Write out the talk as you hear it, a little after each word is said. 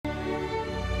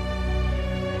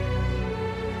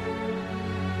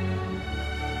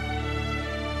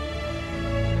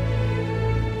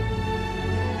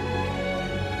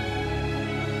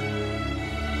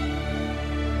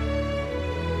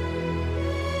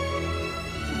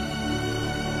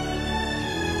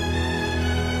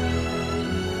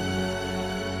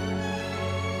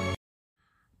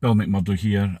Bill McMurdo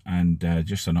here, and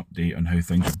just an update on how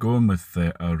things are going with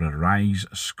our Arise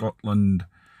Scotland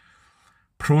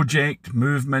project,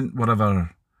 movement,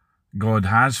 whatever God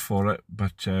has for it.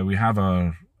 But we have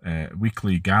our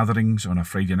weekly gatherings on a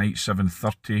Friday night,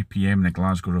 7:30 p.m. in the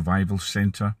Glasgow Revival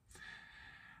Centre.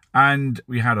 And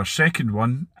we had our second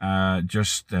one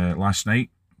just last night.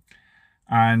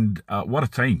 And what a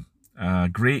time.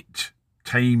 Great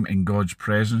time in God's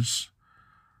presence.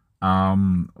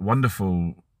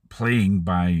 Wonderful playing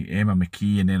by Emma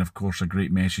McKee, and then of course a great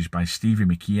message by Stevie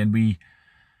McKee. And we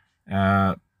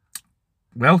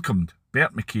welcomed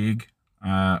Bert McCaig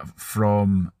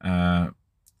from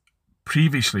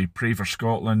previously Pray for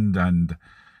Scotland and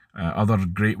other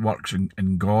great works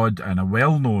in God, and a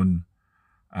well-known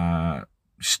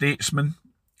statesman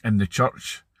in the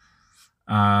church,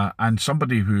 and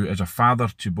somebody who is a father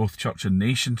to both church and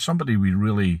nation, somebody we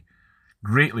really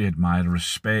greatly admire,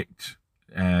 respect,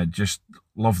 just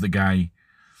love the guy,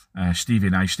 Stevie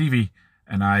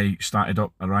and I started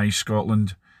up Arise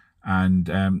Scotland,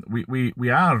 and we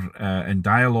are in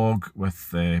dialogue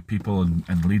with people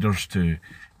and leaders to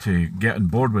get on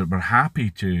board with it. We're happy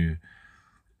to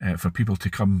for people to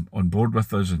come on board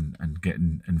with us and get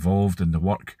involved in the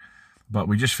work, but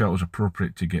we just felt it was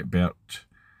appropriate to get Bert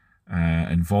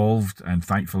involved, and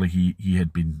thankfully he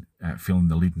had been feeling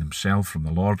the leading himself from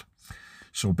the Lord.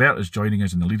 So Bert is joining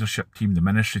us in the leadership team, the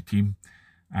ministry team,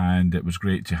 and it was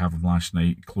great to have him last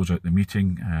night close out the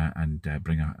meeting and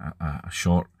bring a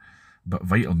short but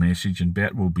vital message. And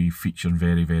Bert will be featuring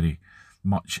very, very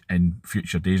much in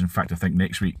future days. In fact, I think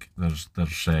next week there's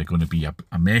going to be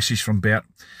a message from Bert.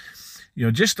 You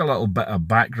know, just a little bit of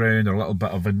background or a little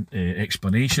bit of an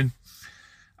explanation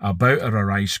about our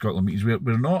Arise Scotland meetings.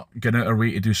 We're not going out our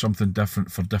way to do something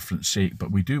different for different sake,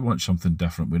 but we do want something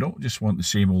different. We don't just want the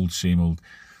same old.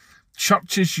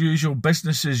 Church as usual,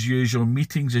 business as usual,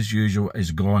 meetings as usual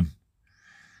is gone.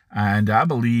 And I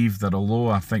believe that although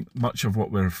I think much of what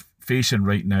we're facing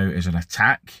right now is an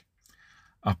attack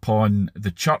upon the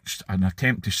church, an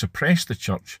attempt to suppress the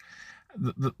church,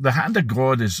 the hand of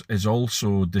God is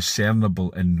also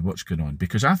discernible in what's going on,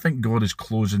 because I think God is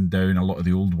closing down a lot of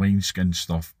the old wineskin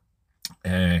stuff.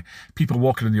 People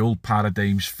walking in the old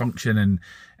paradigms, functioning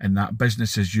in that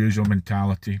business as usual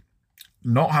mentality,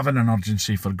 not having an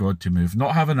urgency for God to move,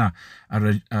 not having an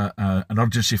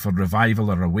urgency for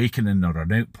revival or awakening or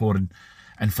an outpouring,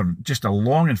 and for just a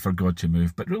longing for God to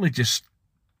move, but really just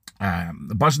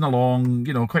buzzing along,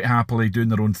 you know, quite happily doing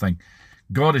their own thing.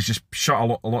 God has just shut a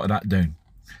lot of that down.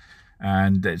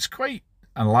 And it's quite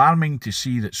alarming to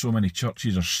see that so many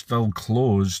churches are still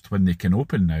closed when they can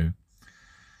open now.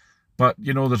 But,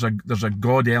 you know, there's a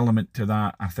God element to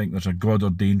that. I think there's a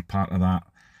God-ordained part of that.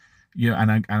 You know,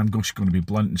 and I'm just going to be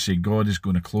blunt and say God is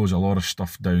going to close a lot of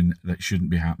stuff down that shouldn't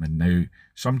be happening now.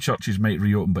 Some churches might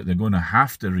reopen, but they're going to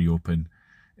have to reopen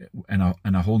in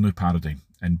a whole new paradigm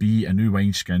and be a new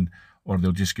wineskin, or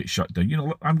they'll just get shut down. You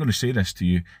know, I'm going to say this to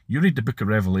you. You read the book of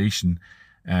Revelation,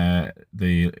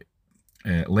 the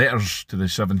letters to the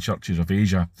 7 churches of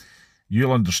Asia,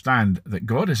 you'll understand that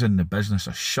God is in the business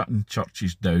of shutting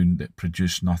churches down that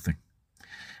produce nothing.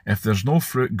 If there's no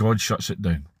fruit, God shuts it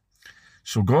down.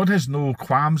 So God has no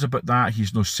qualms about that.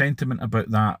 He's no sentiment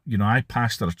about that. You know, I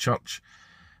pastor a church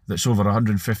that's over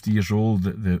 150 years old,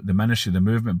 the ministry, the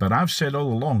movement, but I've said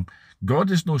all along, God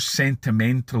has no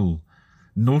sentimental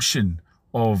notion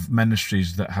of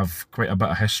ministries that have quite a bit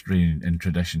of history and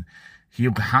tradition.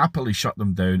 He'll happily shut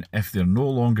them down if they're no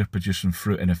longer producing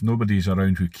fruit, and if nobody's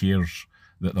around who cares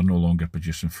that they're no longer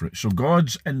producing fruit. So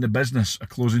God's in the business of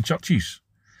closing churches.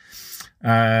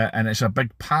 And it's a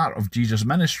big part of Jesus'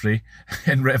 ministry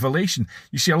in Revelation.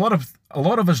 You see, a lot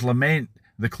of us lament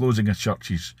the closing of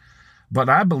churches, but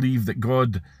I believe that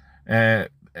God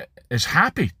is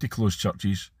happy to close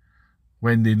churches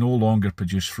when they no longer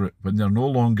produce fruit, when they're no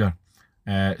longer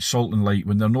salt and light,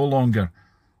 when they're no longer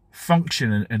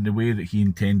functioning in the way that he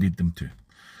intended them to.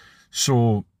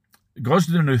 So God's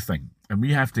doing a new thing, and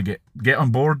we have to get on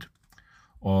board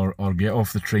or get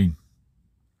off the train.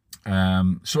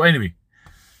 So anyway,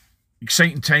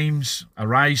 exciting times.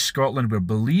 Arise Scotland. We're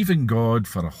believing God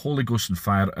for a Holy Ghost and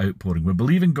fire outpouring. We're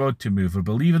believing God to move. We're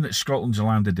believing that Scotland's a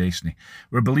land of destiny.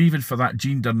 We're believing for that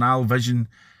Jean Darnall vision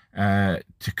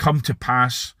to come to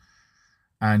pass,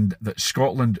 and that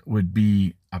Scotland would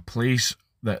be a place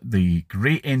that the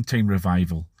great end time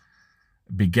revival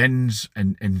begins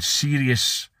in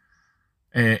serious,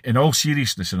 in all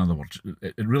seriousness, in other words.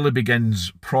 It really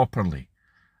begins properly.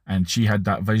 And she had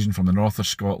that vision from the north of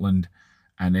Scotland,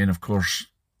 and then of course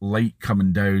light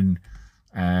coming down,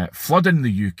 flooding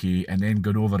the UK, and then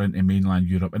going over into mainland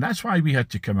Europe. And that's why we had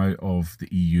to come out of the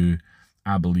EU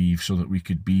I believe, so that we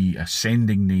could be a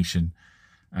sending nation,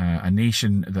 a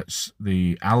nation that's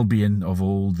the Albion of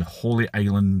old, the Holy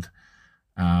Island,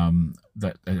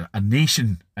 that a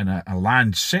nation and a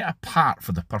land set apart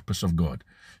for the purpose of God,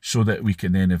 so that we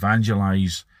can then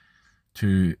evangelize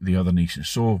to the other nations.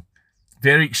 So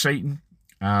very exciting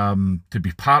to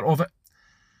be part of it.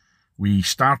 We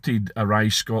started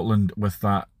Arise Scotland with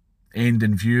that end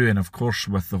in view, and of course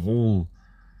with the whole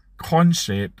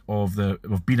concept of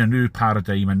being a new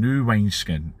paradigm, a new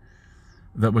wineskin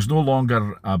that was no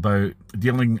longer about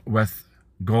dealing with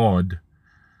God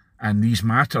and these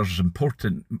matters,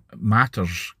 important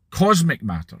matters, cosmic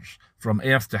matters, from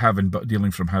earth to heaven, but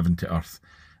dealing from heaven to earth.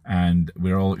 And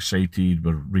we're all excited.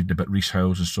 We're reading about Rees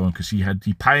Howells and so on, because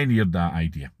he pioneered that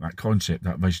idea, that concept,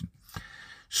 that vision.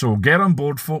 So get on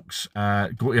board, folks.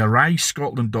 Go to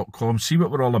arisescotland.com, see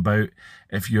what we're all about.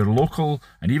 If you're local,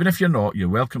 and even if you're not, you're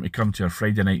welcome to come to our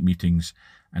Friday night meetings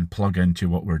and plug into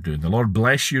what we're doing. The Lord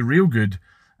bless you real good,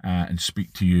 and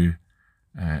speak to you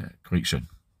quite soon.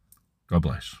 God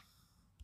bless.